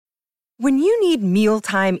When you need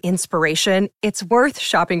mealtime inspiration, it's worth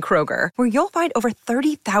shopping Kroger, where you'll find over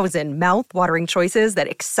 30,000 mouth-watering choices that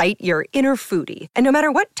excite your inner foodie. And no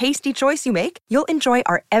matter what tasty choice you make, you'll enjoy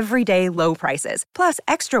our everyday low prices, plus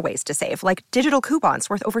extra ways to save, like digital coupons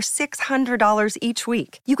worth over $600 each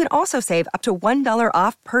week. You can also save up to $1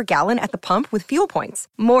 off per gallon at the pump with fuel points.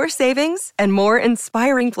 More savings and more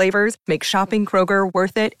inspiring flavors make shopping Kroger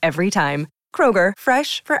worth it every time. Kroger,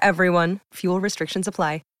 fresh for everyone. Fuel restrictions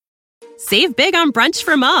apply. Save big on brunch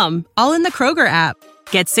for mom, all in the Kroger app.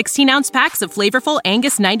 Get 16-ounce packs of flavorful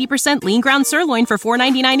Angus 90% lean ground sirloin for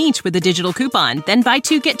 $4.99 each with a digital coupon. Then buy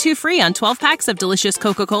 2, get 2 free on 12 packs of delicious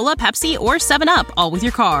Coca-Cola, Pepsi, or 7-Up, all with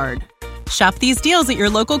your card. Shop these deals at your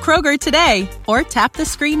local Kroger today, or tap the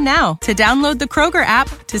screen now to download the Kroger app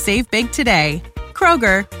to save big today.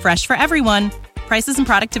 Kroger, fresh for everyone. Prices and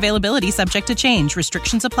product availability subject to change.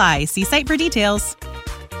 Restrictions apply. See site for details.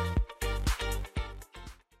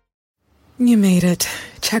 You made it.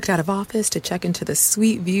 Checked out of office to check into the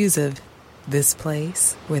sweet views of this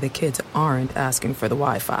place where the kids aren't asking for the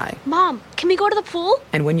Wi-Fi. Mom, can we go to the pool?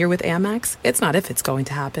 And when you're with Amex, it's not if it's going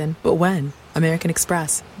to happen, but when. American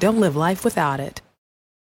Express. Don't live life without it.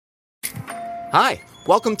 Hi,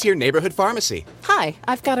 welcome to your neighborhood pharmacy. Hi,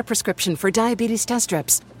 I've got a prescription for diabetes test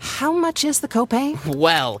strips. How much is the copay?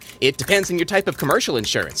 Well, it depends on your type of commercial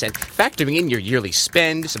insurance and factoring in your yearly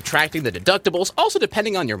spend, subtracting the deductibles, also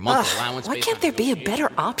depending on your monthly allowance. Why can't there be a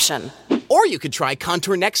better option? Or you could try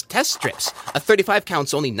Contour Next test strips. A 35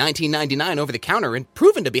 count's only $19.99 over the counter and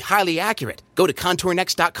proven to be highly accurate. Go to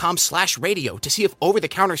contournext.com/radio to see if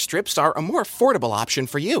over-the-counter strips are a more affordable option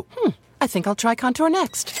for you. I think I'll try Contour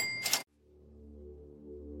Next.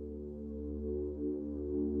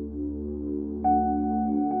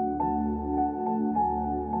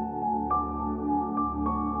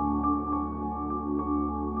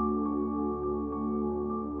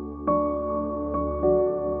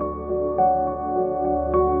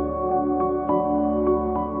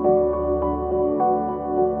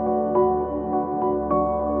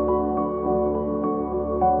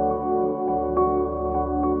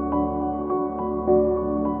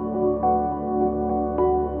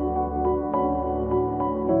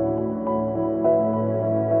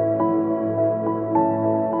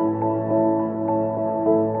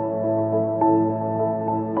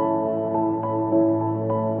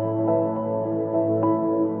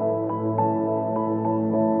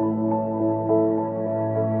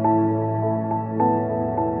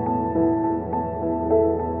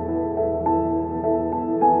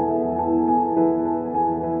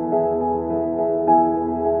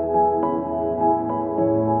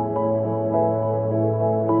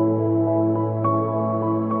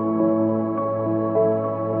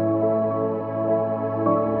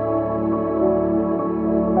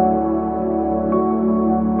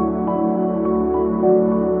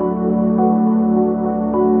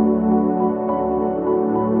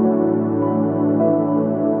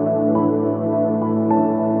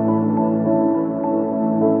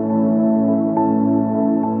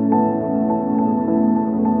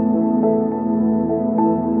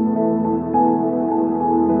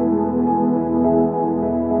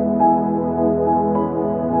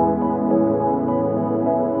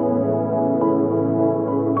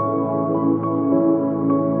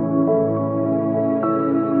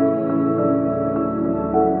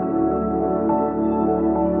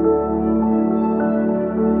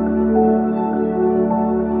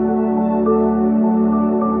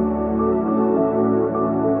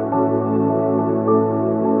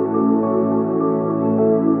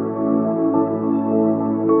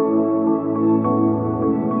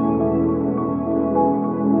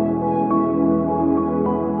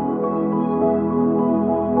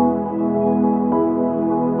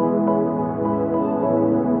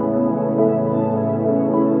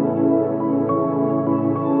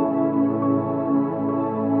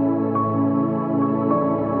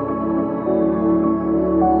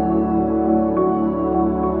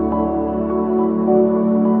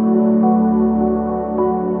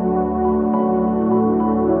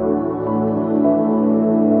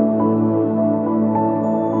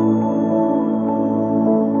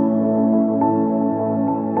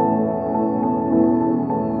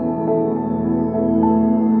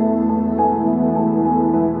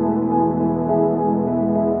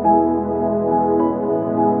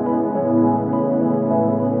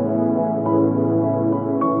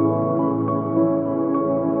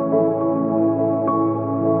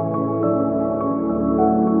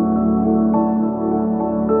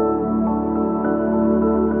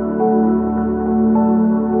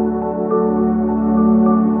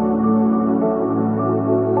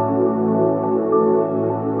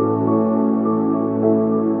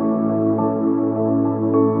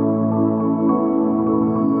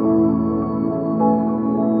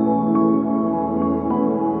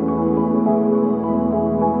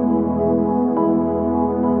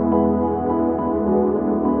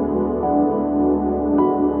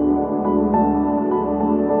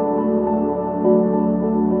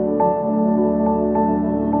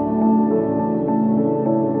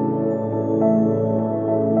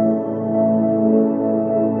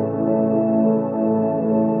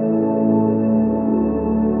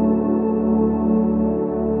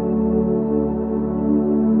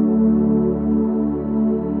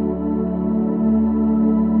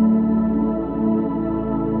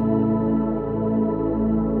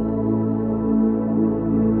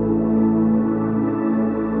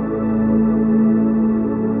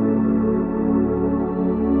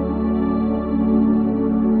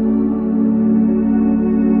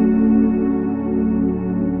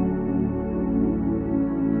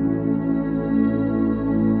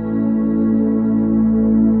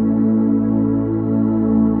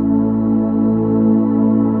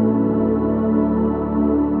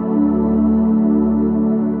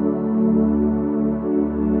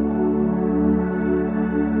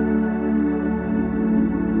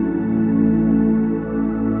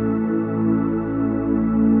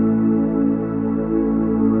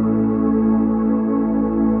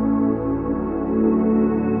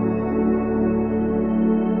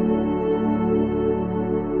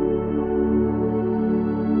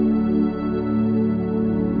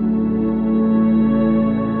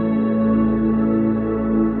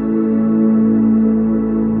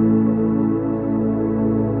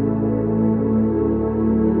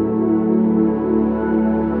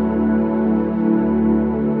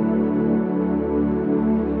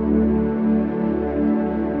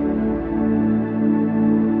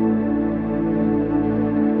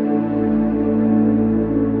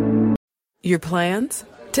 Your plans?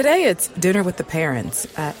 Today it's dinner with the parents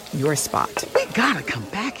at your spot. We gotta come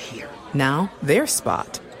back here. Now, their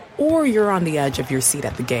spot. Or you're on the edge of your seat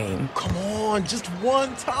at the game. Come on, just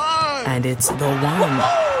one time. And it's the one.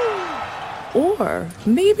 Or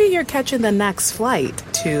maybe you're catching the next flight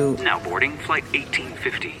to... Now boarding flight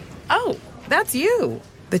 1850. Oh, that's you.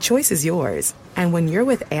 The choice is yours. And when you're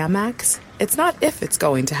with Amex, it's not if it's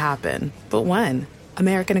going to happen, but when.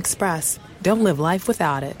 American Express. Don't live life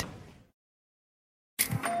without it.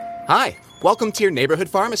 Hi, welcome to your neighborhood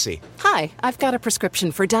pharmacy. Hi, I've got a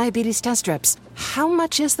prescription for diabetes test strips. How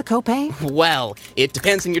much is the copay? Well, it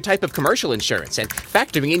depends on your type of commercial insurance and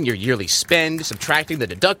factoring in your yearly spend, subtracting the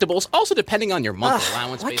deductibles, also depending on your monthly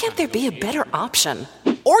allowance. Why can't there be a better option?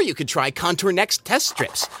 Or you could try Contour Next test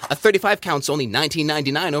strips. A 35 count's only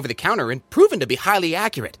 $19.99 over the counter and proven to be highly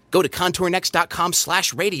accurate. Go to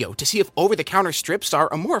contournext.com/radio to see if over-the-counter strips are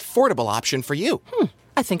a more affordable option for you.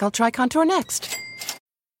 I think I'll try Contour Next.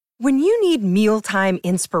 When you need mealtime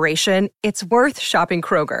inspiration, it's worth shopping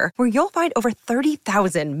Kroger, where you'll find over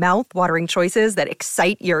 30,000 mouth-watering choices that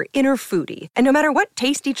excite your inner foodie. And no matter what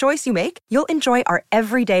tasty choice you make, you'll enjoy our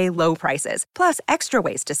everyday low prices, plus extra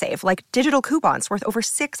ways to save, like digital coupons worth over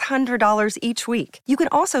 $600 each week. You can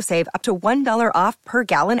also save up to $1 off per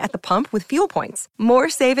gallon at the pump with fuel points. More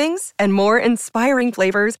savings and more inspiring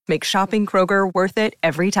flavors make shopping Kroger worth it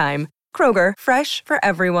every time. Kroger, fresh for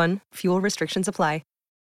everyone. Fuel restrictions apply.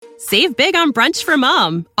 Save big on brunch for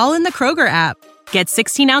mom, all in the Kroger app. Get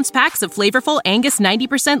 16-ounce packs of flavorful Angus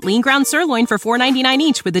 90% lean ground sirloin for $4.99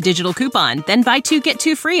 each with a digital coupon. Then buy 2, get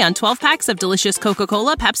 2 free on 12 packs of delicious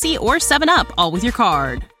Coca-Cola, Pepsi, or 7-Up, all with your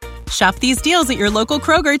card. Shop these deals at your local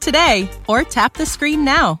Kroger today, or tap the screen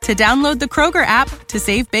now to download the Kroger app to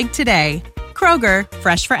save big today. Kroger,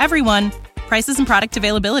 fresh for everyone. Prices and product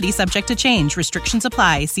availability subject to change. Restrictions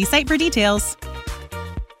apply. See site for details.